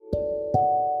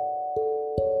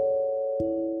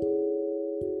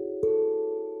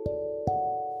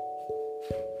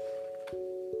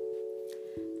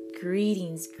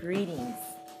Greetings.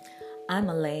 I'm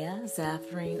Alea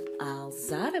Zafrin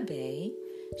Al-Zadabe,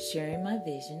 sharing my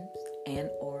visions and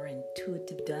or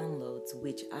intuitive downloads,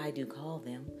 which I do call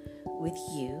them, with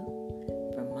you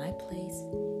from my place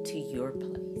to your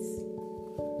place.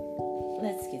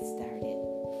 Let's get started.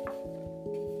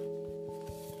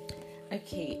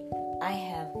 Okay, I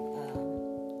have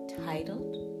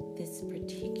titled this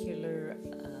particular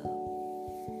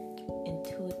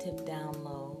intuitive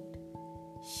download,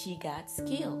 She Got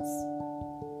Skills.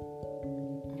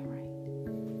 All right.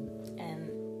 And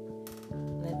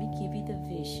let me give you the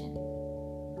vision.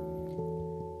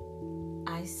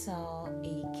 I saw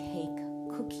a cake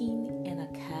cooking in a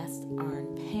cast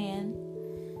iron pan.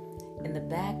 In the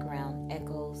background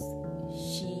echoes,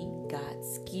 She Got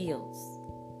Skills.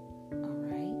 All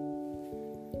right.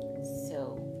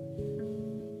 So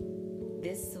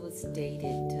this was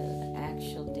dated to the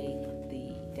actual date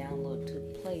the download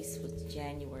took place was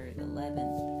January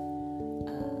 11th,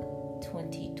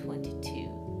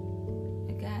 2022.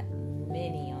 I got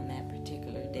many on that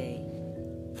particular day.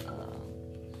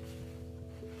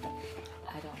 I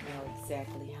don't know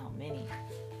exactly how many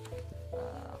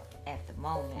at the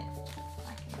moment.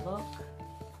 I can look.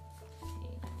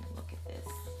 Look at this.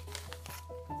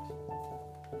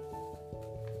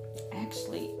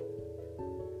 Actually,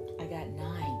 I got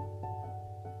nine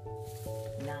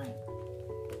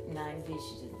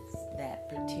visions that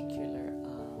particular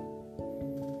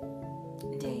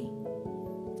day.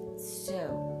 So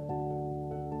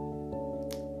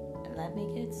let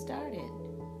me get started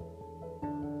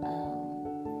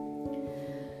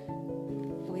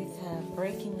with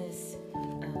breaking this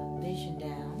vision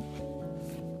down.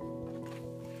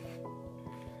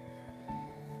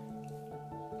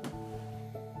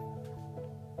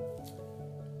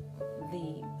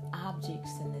 The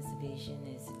objects in this vision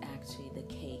is actually the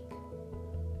cake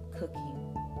cooking,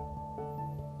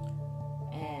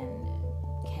 and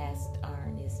cast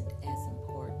iron isn't as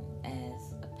important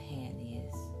as a pan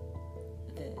is.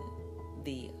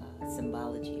 The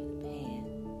symbology of the pan.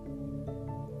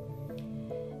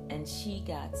 And she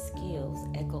got skills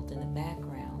echoed in the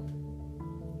background.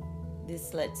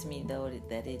 This lets me know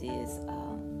that it is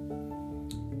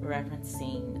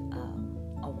referencing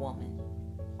a woman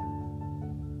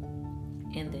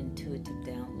in the intuitive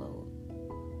download.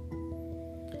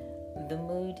 The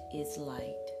mood is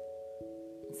light.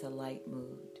 It's a light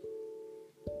mood.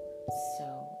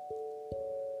 So,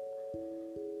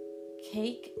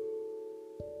 cake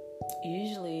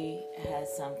usually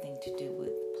has something to do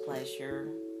with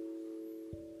pleasure,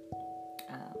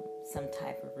 some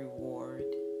type of reward,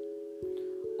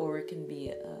 or it can be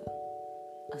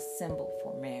a symbol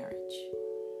for marriage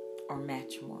or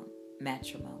matrimony.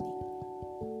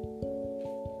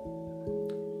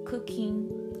 Cooking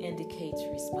indicates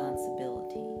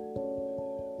responsibility.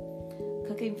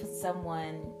 Cooking for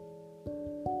someone,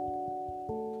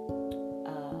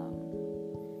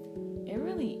 it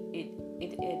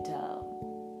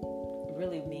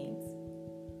really means,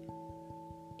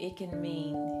 it could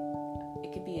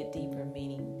be a deeper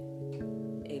meaning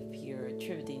if you're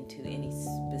attributing to any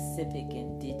specific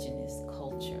indigenous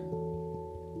culture.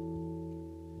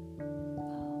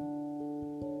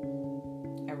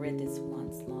 I read this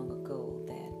once long ago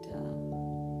that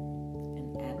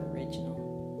an Aboriginal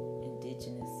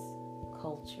indigenous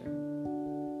culture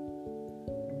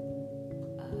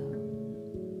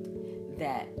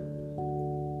that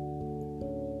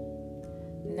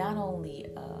not only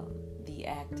the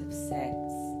act of sex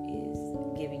is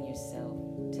giving yourself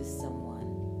to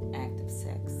someone, act of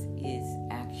sex is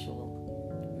actual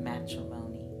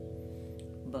matrimony,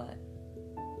 but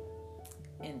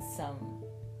in some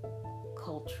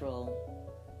cultural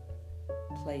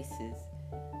places,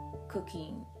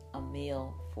 cooking a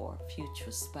meal for a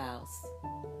future spouse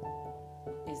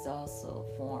is also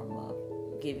a form of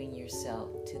giving yourself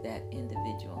to that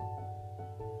individual.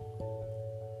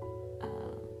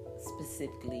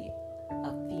 Specifically,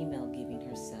 a female giving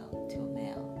herself to a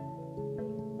male.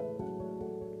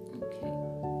 Okay.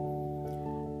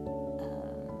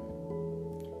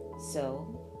 So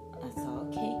I saw a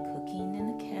cake cooking in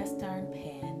a cast iron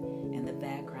pan, and the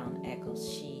background echoes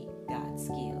She Got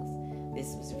Skills.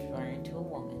 This was referring to a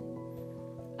woman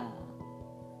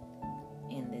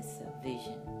in this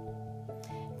vision.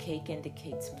 Cake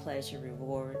indicates pleasure,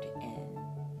 reward, and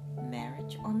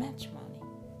marriage or matrimony.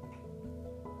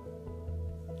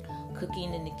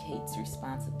 Cooking indicates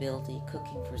responsibility,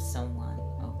 cooking for someone,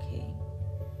 okay.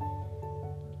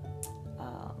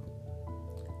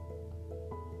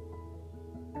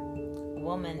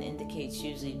 Woman indicates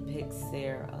usually picks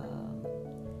their,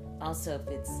 also if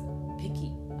it's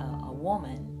picky, a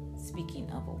woman speaking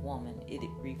of a woman, it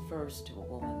refers to a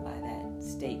woman by that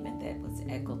statement that was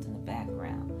echoed in the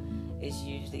background. It's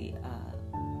usually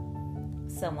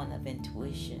someone of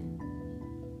intuition.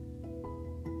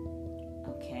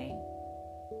 Okay?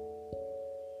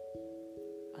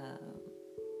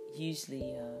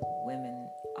 Usually women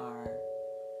are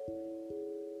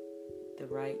the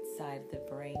right side of the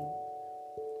brain,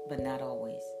 but not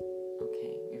always.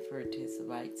 Okay? Referred to as the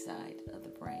right side of the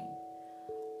brain.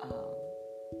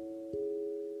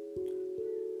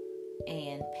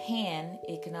 And pan,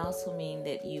 it can also mean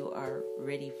that you are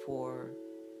ready for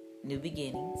new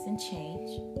beginnings and change.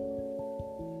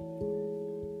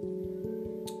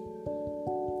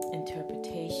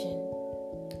 Interpretation,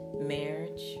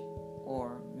 marriage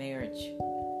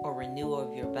or renewal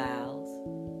of your vows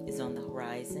is on the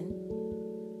horizon,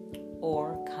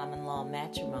 or common law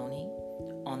matrimony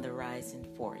on the horizon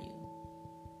for you.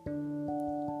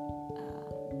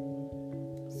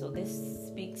 So this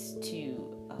speaks to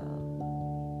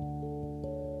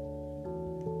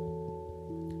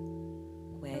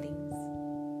weddings,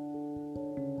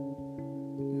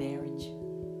 marriage,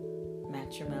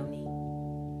 matrimony,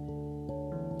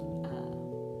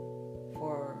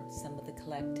 for some of the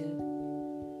collective.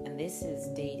 And this is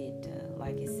dated,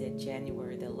 like I said,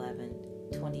 January the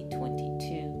 11th,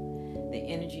 2022. The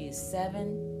energy is 7.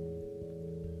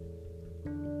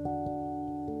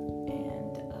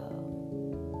 And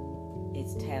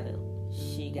it's titled,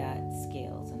 She Got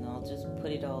Skills. And I'll just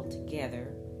put it all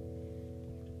together.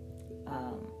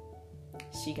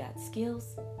 She got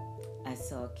skills. I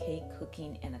saw cake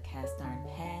cooking in a cast iron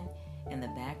pan. In the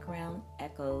background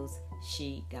echoes,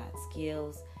 she got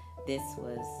skills. This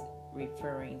was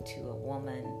referring to a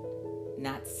woman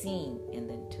not seen in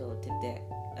the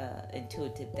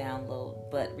intuitive download,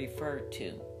 but referred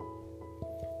to.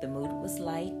 The mood was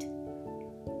light,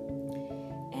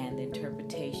 and the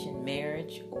interpretation,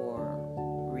 marriage or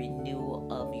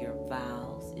renewal of your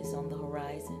vows is on the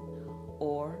horizon,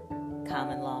 or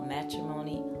common law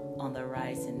matrimony on the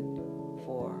horizon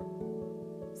for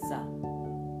some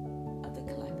of the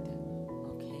collective.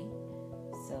 Okay,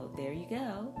 so there you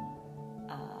go.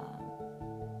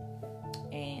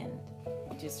 And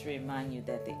just to remind you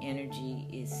that the energy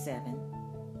is 7.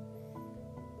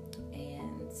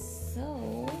 And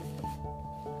so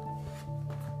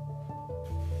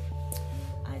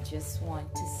I just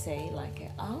want to say, like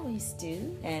I always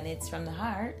do, and it's from the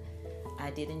heart,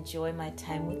 I did enjoy my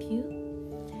time with you.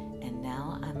 And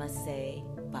now I must say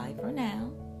bye for now.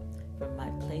 From my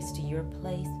place to your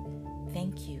place,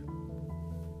 thank you.